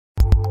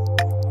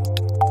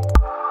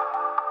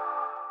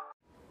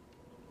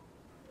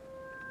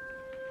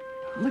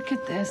Look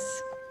at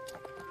this.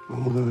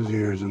 All those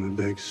years in the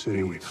big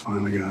city, we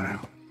finally got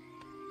out.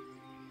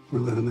 We're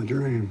living the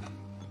dream.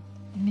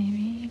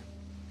 Maybe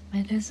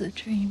it is a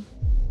dream.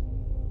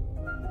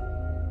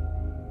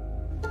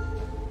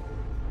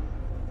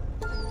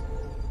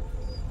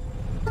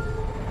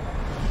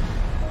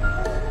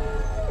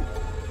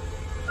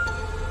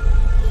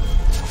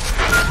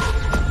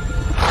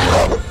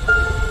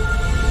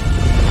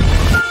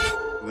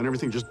 Then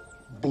everything just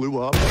blew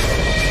up.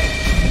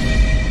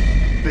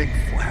 Big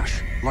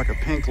flash, like a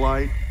pink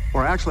light.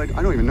 Or actually,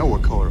 I don't even know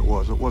what color it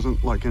was. It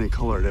wasn't like any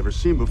color I'd ever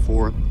seen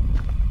before.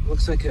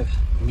 Looks like a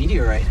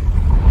meteorite.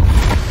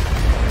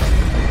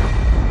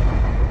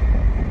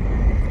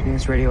 You know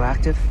it's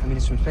radioactive? I mean,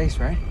 it's from space,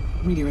 right?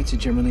 Meteorites are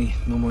generally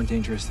no more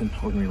dangerous than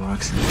ordinary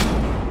rocks.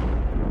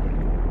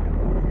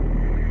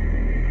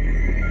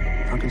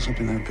 How can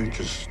something that big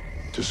just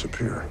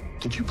disappear?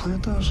 Did you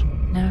plant those?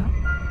 No.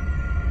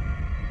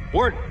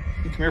 Ward,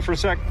 you come here for a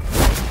sec.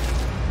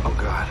 Oh,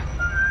 God.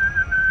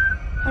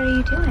 What are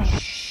you doing?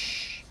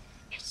 Shh.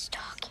 It's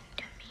talking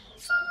to me.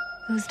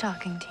 Who's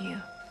talking to you?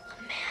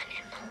 A man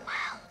in the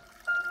well.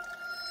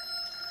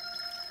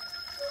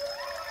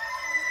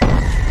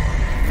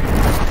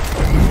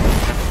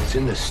 It's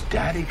in the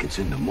static, it's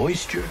in the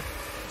moisture.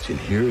 It's in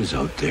here, is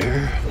out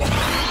there.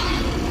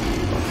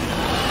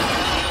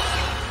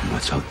 And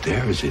what's out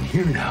there is in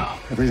here now.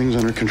 Everything's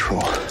under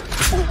control.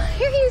 Why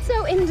are you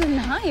so in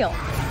denial?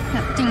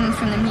 That thing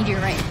from the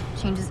meteorite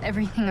changes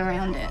everything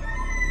around it.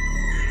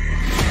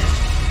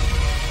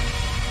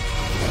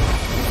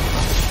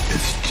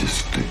 It's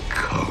just the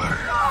color.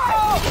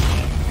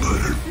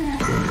 But it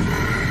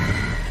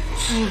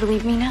burns. Do you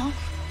believe me now?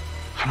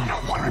 I don't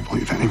know what I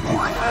believe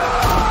anymore.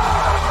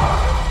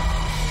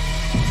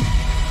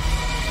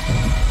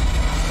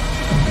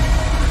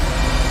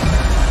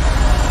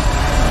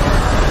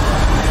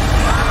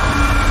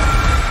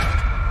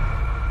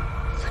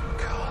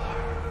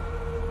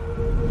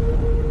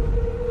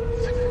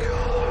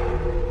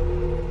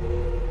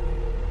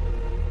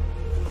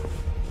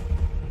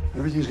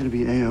 Everything's gonna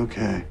be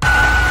A-okay.